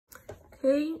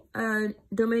Okay,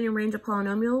 domain and range of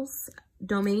polynomials.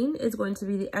 Domain is going to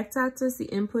be the x-axis, the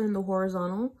input, and the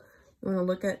horizontal. You want to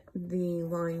look at the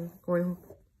line going,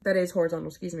 that is horizontal,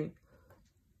 excuse me.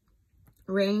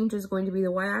 Range is going to be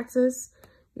the y-axis,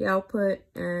 the output,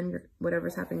 and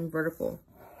whatever's happening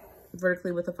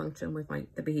vertically with a function with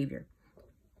the behavior.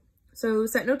 So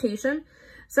set notation.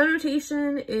 Set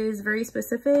notation is very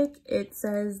specific. It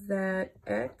says that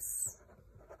x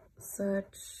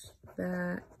such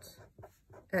that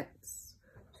x.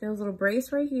 So you have a little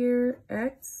brace right here,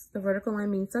 x, the vertical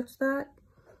line means such that,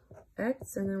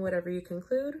 x, and then whatever you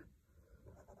conclude.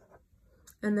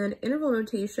 And then interval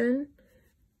notation,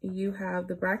 you have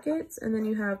the brackets, and then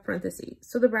you have parentheses.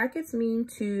 So the brackets mean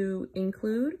to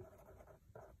include,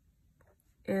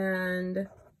 and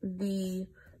the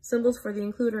symbols for the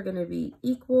include are going to be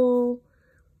equal,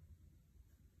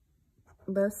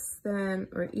 less than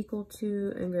or equal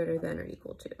to, and greater than or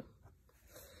equal to.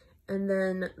 And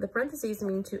then the parentheses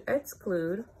mean to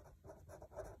exclude,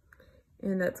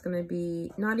 and that's going to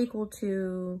be not equal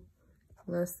to,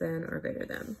 less than, or greater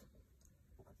than.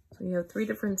 So you have 3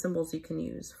 different symbols you can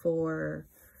use for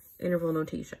interval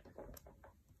notation.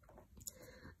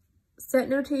 Set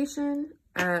notation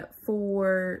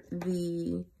for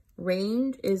the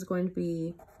range is going to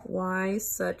be y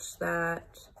such that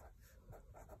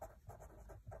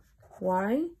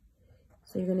y.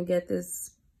 So you're going to get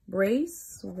this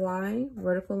brace, y,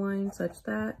 vertical line such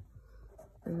that,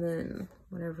 and then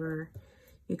whatever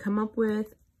you come up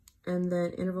with. And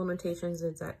then interval notation is the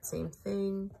exact same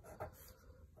thing.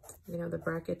 You know, the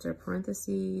brackets are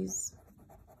parentheses.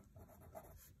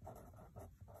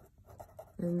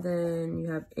 And then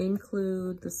you have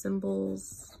include, the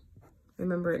symbols.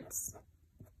 Remember, it's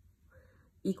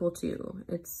equal to.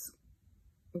 It's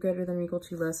greater than or equal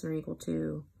to, less than or equal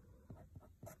to,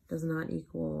 does not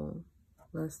equal,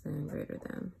 less than, greater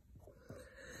than.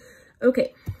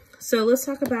 Okay, so let's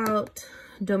talk about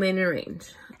domain and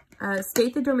range.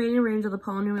 State the domain and range of the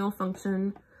polynomial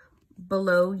function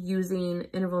below using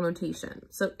interval notation.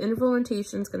 So interval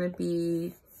notation is going to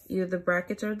be either the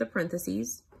brackets or the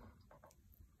parentheses.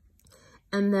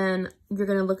 And then you're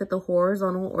going to look at the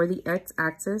horizontal or the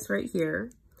x-axis right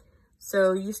here.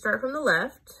 So you start from the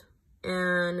left,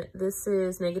 and this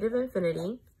is negative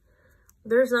infinity.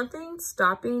 There's nothing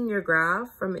stopping your graph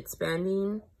from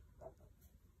expanding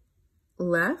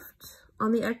left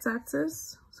on the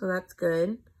x-axis, so that's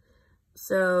good.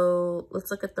 So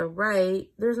let's look at the right.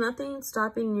 There's nothing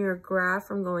stopping your graph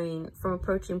from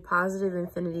approaching positive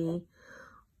infinity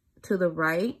to the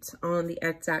right on the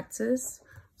x-axis.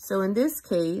 So in this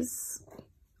case,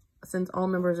 since all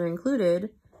numbers are included,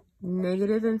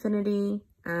 negative infinity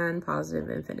and positive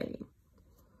infinity.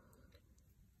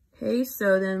 Okay,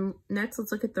 so then next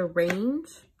let's look at the range.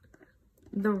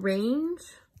 The range,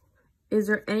 is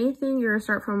there anything you're gonna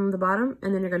start from the bottom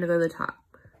and then you're gonna go to the top?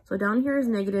 So down here is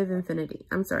negative infinity.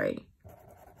 I'm sorry,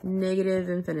 negative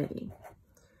infinity.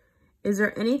 Is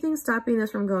there anything stopping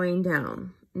this from going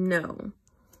down? No.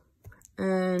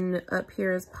 And up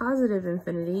here is positive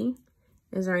infinity.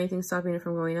 Is there anything stopping it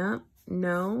from going up?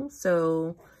 No.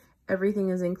 So everything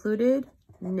is included,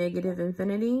 negative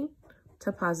infinity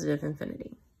to positive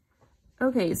infinity.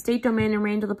 Okay, state domain and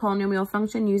range of the polynomial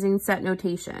function using set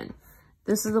notation.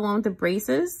 This is the one with the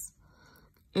braces,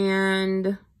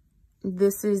 and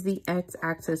this is the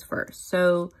x-axis first.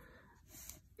 So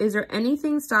is there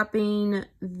anything stopping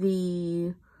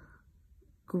the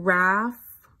graph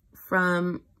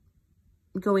from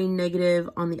going negative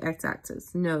on the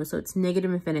x-axis? No, so it's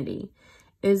negative infinity.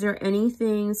 Is there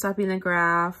anything stopping the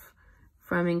graph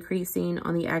from increasing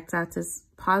on the x-axis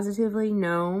positively?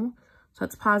 No, so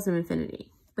it's positive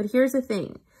infinity. But here's the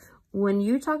thing. When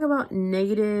you talk about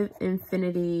negative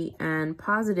infinity and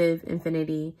positive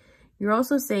infinity, you're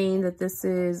also saying that this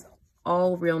is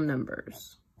all real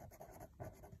numbers.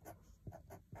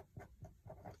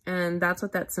 And that's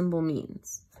what that symbol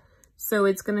means. So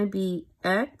it's going to be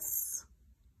x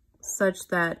such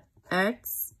that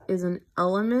x is an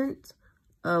element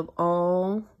of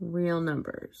all real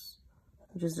numbers,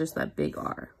 which is just that big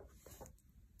R.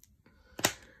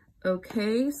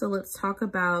 Okay, so let's talk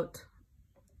about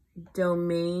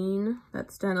domain.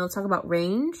 That's done. Let's talk about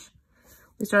range.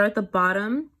 We start at the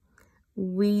bottom.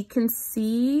 We can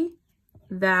see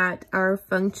that our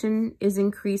function is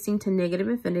increasing to negative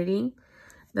infinity.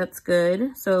 That's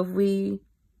good. So if we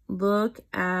look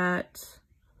at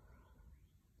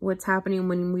what's happening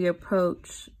when we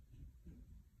approach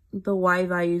the y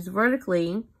values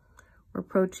vertically, we're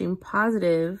approaching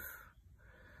positive,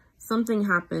 something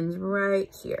happens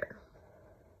right here.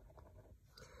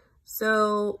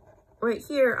 So right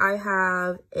here I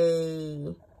have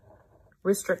a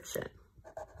restriction.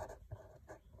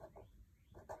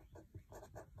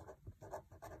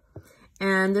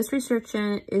 And this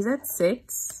restriction is at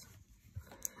 6.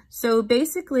 So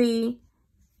basically,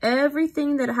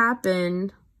 everything that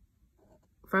happened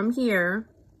from here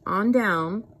on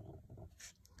down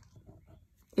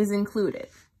is included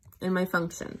in my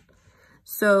function.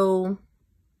 So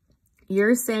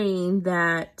you're saying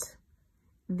that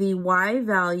the y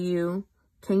value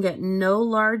can get no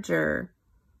larger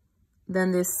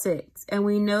than this 6. And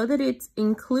we know that it's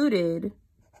included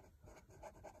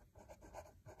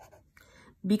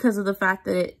because of the fact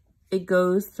that it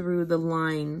goes through the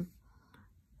line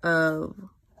of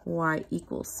y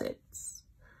equals 6.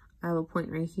 I have a point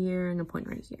right here and a point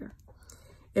right here.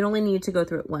 It only needed to go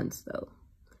through it once though.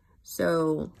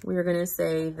 So we're going to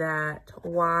say that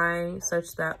y,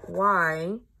 such that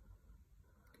y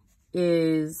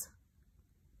is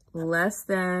less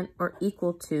than or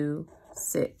equal to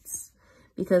 6,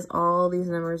 because all these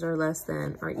numbers are less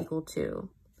than or equal to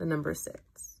the number 6.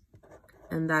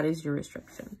 And that is your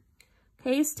restriction.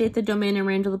 Okay, state the domain and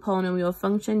range of the polynomial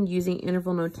function using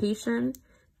interval notation.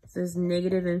 This is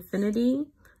negative infinity.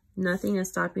 Nothing is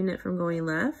stopping it from going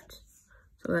left,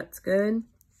 so that's good.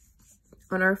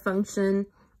 On our function,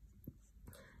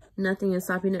 nothing is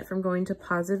stopping it from going to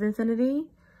positive infinity.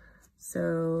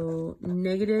 So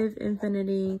negative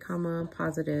infinity, comma,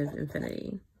 positive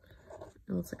infinity.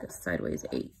 It looks like a sideways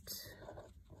 8.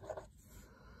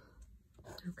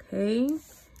 Okay,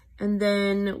 and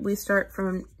then we start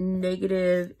from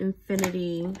negative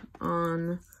infinity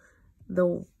on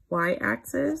the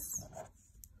y-axis.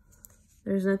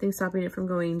 There's nothing stopping it from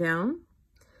going down.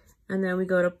 And then we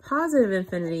go to positive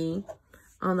infinity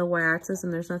on the y-axis,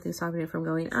 and there's nothing stopping it from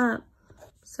going up.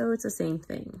 So it's the same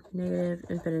thing, negative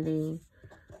infinity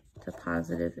to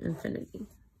positive infinity.